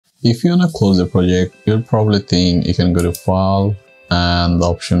If you want to close the project, you'll probably think you can go to File and the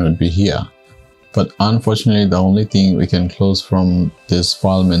option would be here. But unfortunately, the only thing we can close from this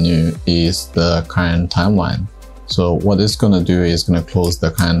file menu is the current timeline. So what it's going to do is going to close the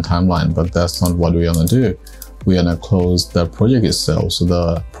current timeline, but that's not what we want to do. We want to close the project itself, so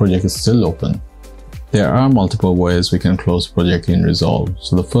the project is still open. There are multiple ways we can close project in Resolve.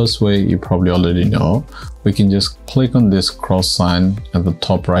 So the first way you probably already know, we can just click on this cross sign at the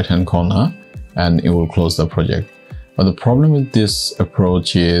top right hand corner and it will close the project. But the problem with this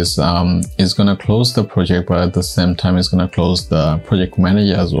approach is it's going to close the project, but at the same time it's going to close the project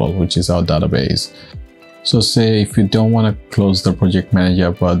manager as well, which is our database. So say if you don't want to close the project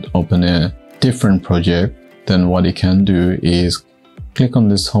manager but open a different project, then what you can do is click on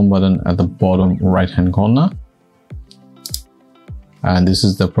this home button at the bottom right hand corner, and this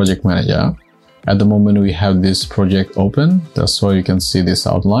is the project manager. At the moment we have this project open, that's why you can see this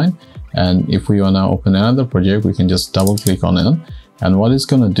outline. And if we want to open another project, we can just double click on it, and what it's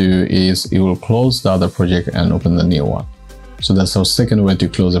going to do is it will close the other project and open the new one. So that's our second way to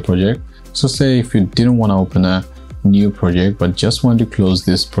close a project. So say if you didn't want to open a new project but just want to close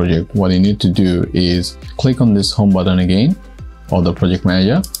this project, what you need to do is click on this home button again, or the project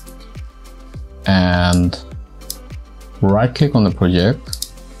manager, and right click on the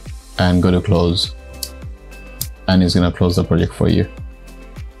project and go to close, and it's going to close the project for you.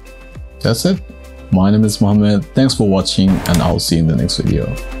 That's it. My name is Mohammed. Thanks for watching, and I'll see you in the next video.